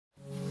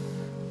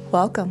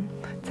Welcome.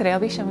 Today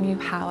I'll be showing you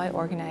how I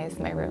organize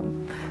my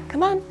room.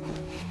 Come on.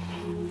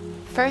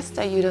 First,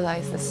 I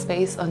utilize the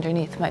space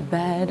underneath my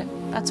bed.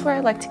 That's where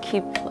I like to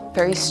keep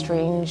very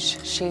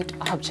strange shaped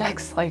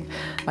objects like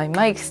my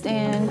mic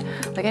stand,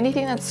 like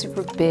anything that's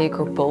super big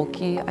or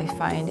bulky. I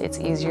find it's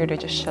easier to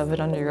just shove it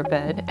under your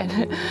bed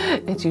and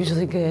it's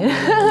usually good.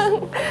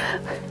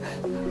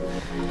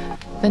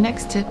 The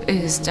next tip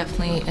is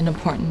definitely an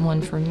important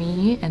one for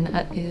me, and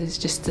that is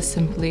just to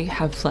simply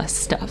have less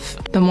stuff.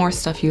 The more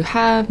stuff you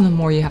have, the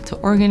more you have to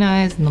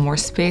organize and the more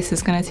space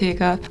it's gonna take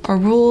up. A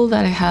rule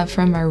that I have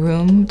for my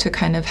room to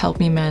kind of help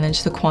me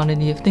manage the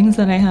quantity of things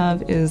that I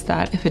have is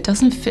that if it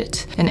doesn't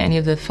fit in any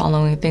of the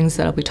following things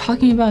that I'll be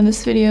talking about in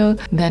this video,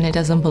 then it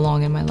doesn't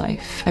belong in my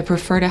life. I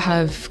prefer to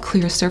have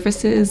clear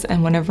surfaces,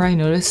 and whenever I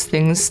notice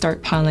things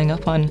start piling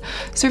up on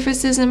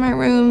surfaces in my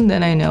room,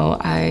 then I know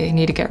I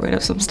need to get rid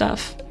of some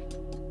stuff.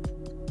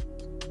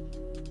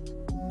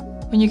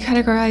 When you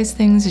categorize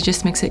things, it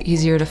just makes it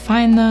easier to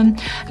find them.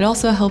 It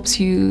also helps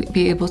you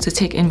be able to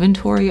take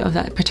inventory of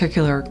that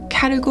particular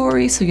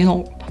category so you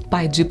don't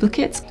buy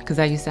duplicates, because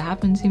that used to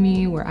happen to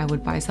me where I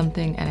would buy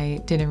something and I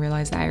didn't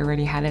realize that I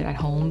already had it at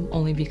home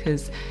only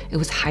because it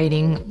was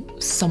hiding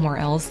somewhere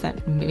else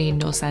that made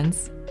no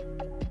sense.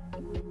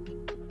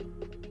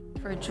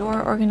 For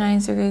drawer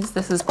organizers,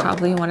 this is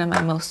probably one of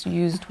my most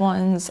used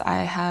ones. I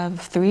have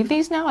 3 of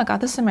these now. I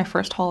got this in my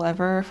first haul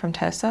ever from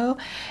Teso,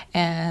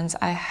 and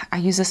I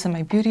use this in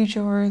my beauty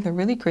drawer. They're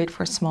really great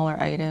for smaller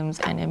items,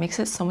 and it makes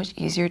it so much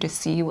easier to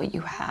see what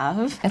you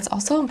have. It's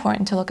also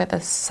important to look at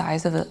the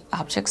size of the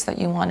objects that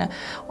you want to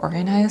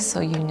organize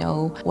so you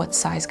know what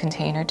size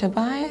container to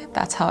buy.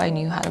 That's how I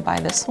knew how to buy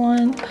this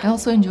one. I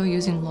also enjoy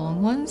using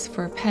long ones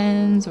for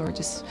pens or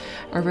just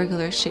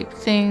irregular shaped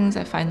things.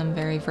 I find them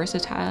very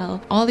versatile.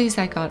 All these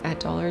I got at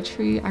Dollar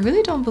Tree. I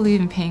really don't believe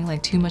in paying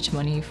like too much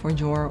money for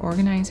drawer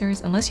organizers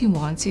unless you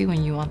want to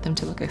and you want them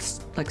to look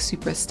like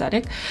super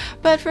aesthetic.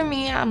 But for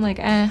me, I'm like,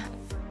 eh.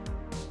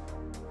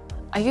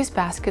 I use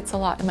baskets a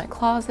lot in my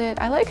closet.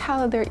 I like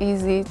how they're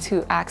easy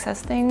to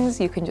access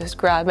things. You can just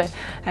grab it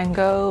and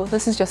go.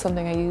 This is just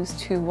something I use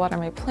to water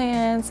my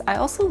plants. I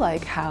also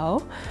like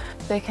how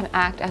they can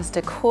act as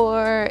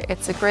decor.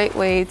 It's a great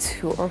way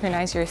to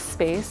organize your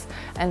space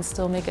and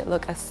still make it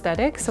look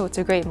aesthetic. So it's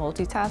a great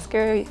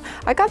multitasker.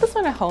 I got this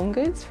one at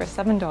HomeGoods for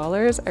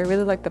 $7. I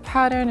really like the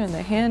pattern and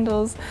the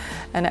handles,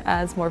 and it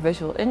adds more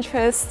visual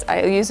interest.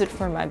 I use it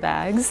for my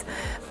bags.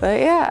 But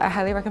yeah, I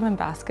highly recommend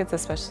baskets,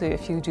 especially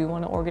if you do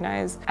want to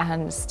organize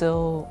and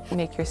still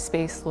make your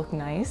space look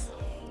nice.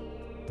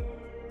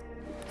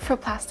 For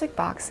plastic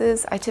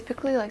boxes, I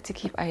typically like to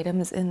keep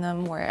items in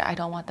them where I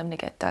don't want them to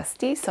get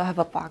dusty. So I have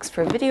a box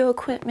for video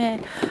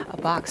equipment, a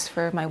box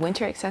for my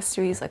winter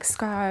accessories like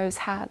scarves,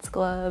 hats,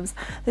 gloves.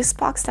 This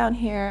box down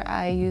here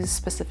I use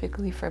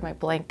specifically for my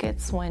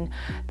blankets when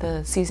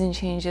the season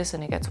changes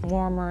and it gets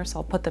warmer, so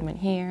I'll put them in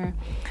here.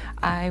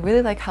 I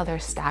really like how they're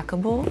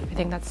stackable. I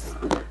think that's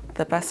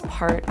the best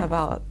part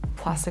about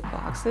plastic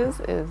boxes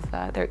is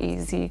that they're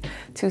easy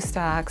to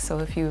stack, so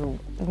if you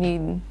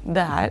need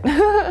that,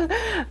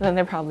 then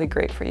they're probably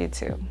great for you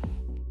too.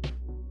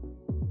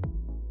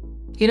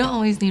 You don't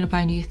always need to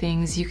buy new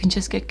things. You can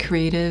just get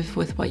creative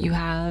with what you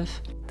have.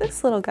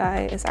 This little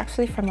guy is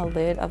actually from a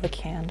lid of a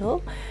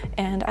candle,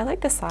 and I like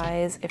the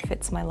size. It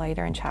fits my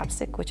lighter and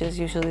chapstick, which is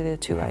usually the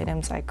 2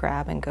 items I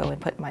grab and go and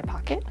put in my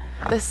pocket.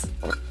 This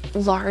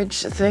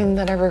large thing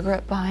that I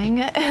regret buying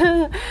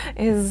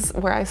is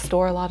where I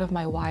store a lot of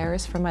my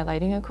wires for my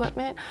lighting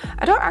equipment.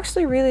 I don't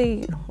actually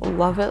really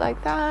love it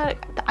like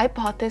that. I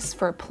bought this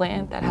for a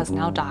plant that has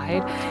now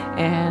died,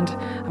 and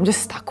I'm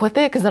just stuck with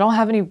it because I don't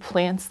have any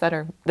plants that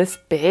are this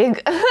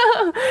big.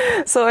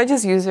 So I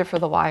just use it for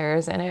the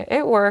wires, and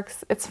it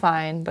works. It's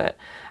fine, but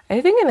I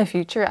think in the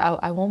future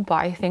I won't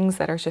buy things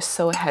that are just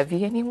so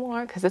heavy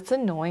anymore because it's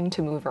annoying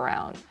to move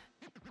around.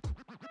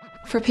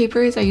 For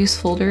papers, I use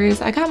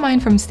folders. I got mine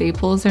from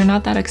Staples. They're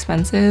not that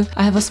expensive.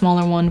 I have a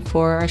smaller one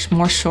for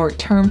more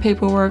short-term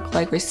paperwork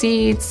like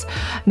receipts.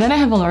 Then I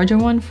have a larger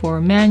one for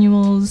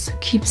manuals,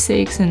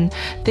 keepsakes, and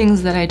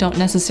things that I don't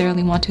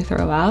necessarily want to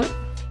throw out.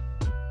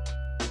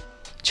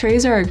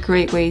 Trays are a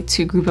great way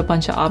to group a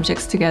bunch of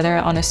objects together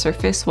on a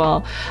surface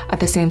while at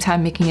the same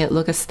time making it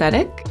look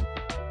aesthetic.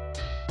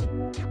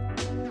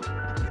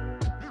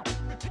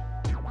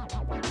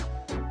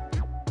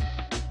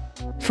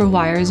 For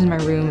wires in my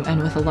room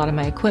and with a lot of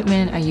my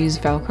equipment, I use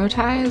Velcro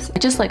ties. I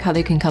just like how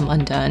they can come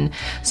undone,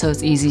 so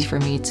it's easy for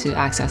me to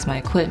access my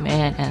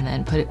equipment and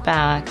then put it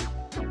back.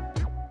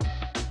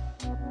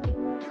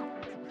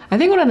 I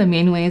think one of the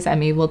main ways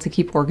I'm able to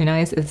keep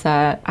organized is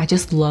that I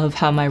just love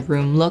how my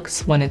room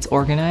looks when it's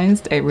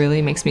organized. It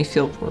really makes me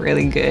feel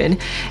really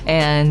good,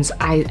 and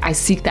I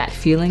seek that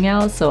feeling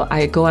out, so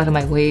I go out of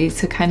my way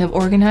to kind of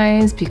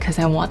organize because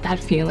I want that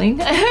feeling.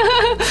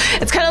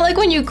 It's kind of like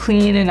when you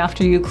clean, and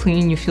after you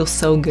clean you feel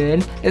so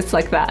good. It's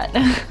like that.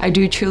 I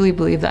do truly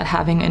believe that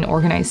having an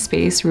organized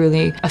space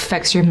really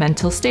affects your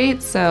mental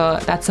state, so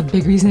that's a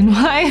big reason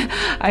why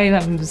I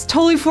am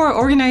totally for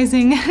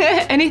organizing.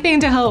 Anything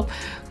to help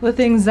with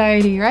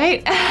anxiety,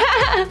 right?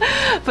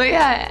 But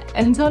yeah,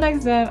 until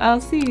next time,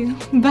 I'll see you.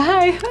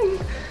 Bye.